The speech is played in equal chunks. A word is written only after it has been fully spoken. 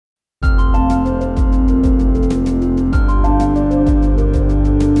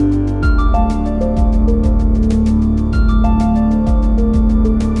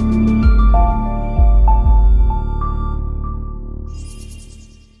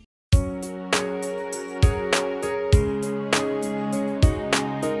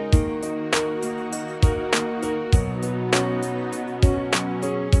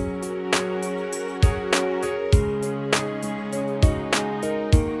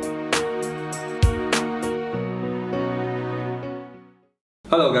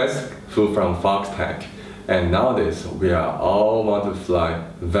Hello guys, Fu from Foxtech, and nowadays we are all want to fly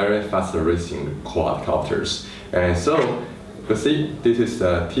very fast racing quadcopters. And so you see, this is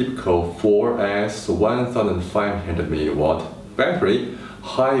a typical 4S 1500 mW battery,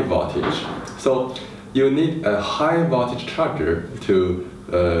 high voltage. So you need a high voltage charger to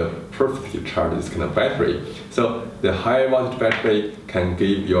perfectly charge this kind of battery. So the high voltage battery can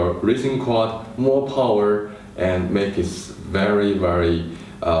give your racing quad more power and make it very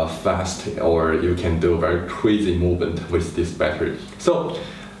fast, or you can do very crazy movement with this battery. So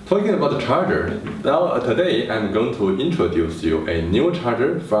talking about the charger, now today I'm going to introduce you a new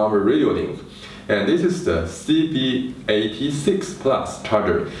charger from Radiolink, and this is the CB86-PLUS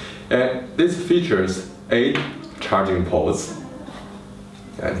charger, and this features 8 charging ports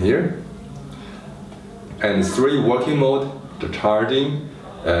and here, and 3 working mode: the charging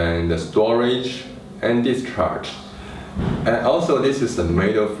and the storage and discharge. And also this is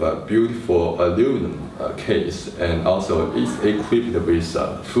made of a beautiful aluminum case, and also it's equipped with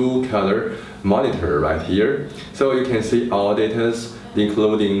a full color monitor right here. So you can see all data,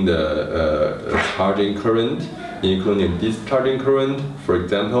 including the charging current, including discharging current, for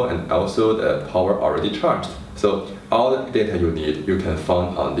example, and also the power already charged. So all the data you need, you can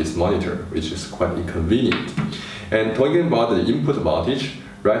find on this monitor, which is quite inconvenient. And talking about the input voltage,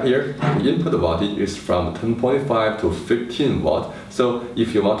 right here, the input voltage is from 10.5 to 15 watt. So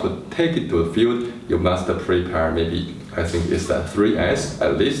if you want to take it to the field, you must prepare maybe, I think it's a 3S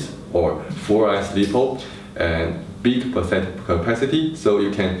at least, or 4S LiPo, and big capacity, so you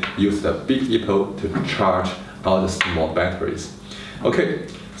can use the big LiPo to charge all the small batteries. Okay,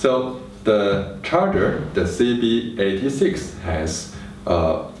 so the charger, the CB86, has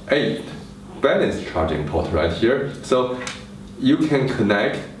 8 balanced charging ports right here. So you can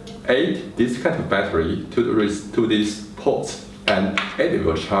connect 8 this kind of battery to these ports, and it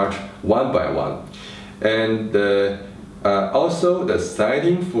will charge one by one. And also the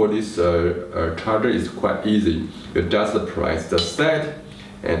setting for this charger is quite easy. You just press the set,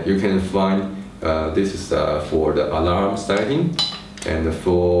 and you can find this is for the alarm setting. And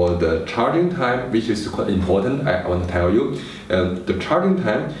for the charging time, which is quite important, I want to tell you, the charging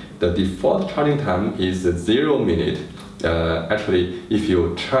time, the default charging time is 0 minute. Actually, if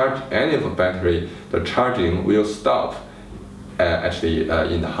you charge any of the battery, the charging will stop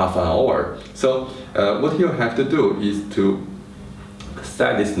in half an hour. So what you have to do is to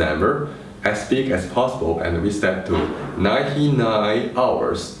set this number as big as possible, and we set to 99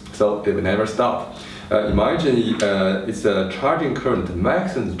 hours, so it will never stop. Imagine it's a charging current,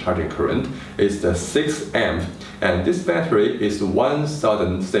 maximum charging current is the 6 amp, and this battery is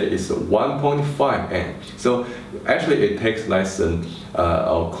 1000, say it's 1.5 amp. So actually it takes less than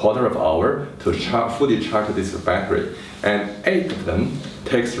a quarter of an hour to fully charge this battery, and 8 of them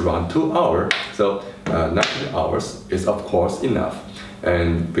takes around 2 hours. So 90 hours is of course enough.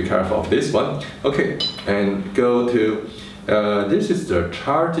 And be careful of this one. Okay, and go to this is the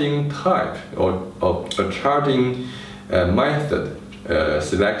charging type, or a charging method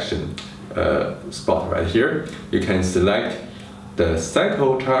selection spot right here. You can select the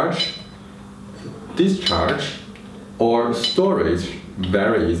cycle charge, discharge, or storage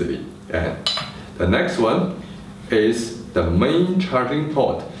very easily. And the next one is the main charging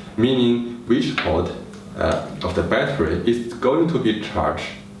port, meaning which port of the battery is going to be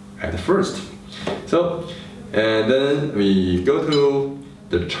charged at first. So, and then we go to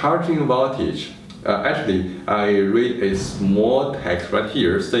the charging voltage. Actually, I read a small text right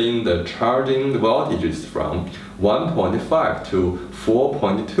here saying the charging voltage is from 1.5 to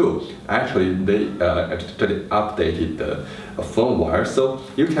 4.2. Actually, they actually updated the firmware, so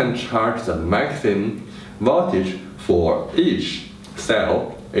you can charge the maximum voltage for each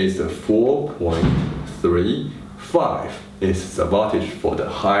cell is 4.35. Is the voltage for the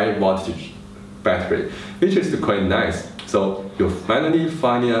high voltage battery, which is quite nice. So you finally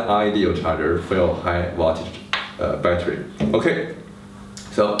find an ideal charger for your high voltage battery. Okay,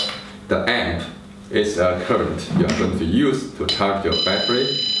 so the amp is a current you are going to use to charge your battery.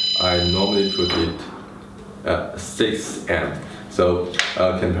 I normally put it 6 amp. So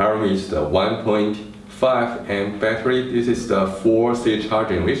comparing with the 1.5 amp battery, this is the 4C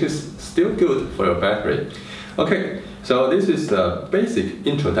charging, which is still good for your battery. Okay, so this is the basic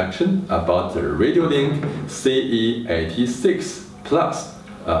introduction about the Radiolink CB86-PLUS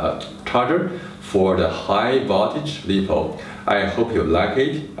charger for the high voltage LiPo. I hope you like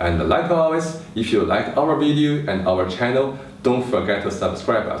it, and like always, if you like our video and our channel, don't forget to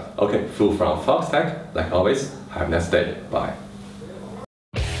subscribe us. Okay, Fu from Foxtech, like always, have a nice day. Bye.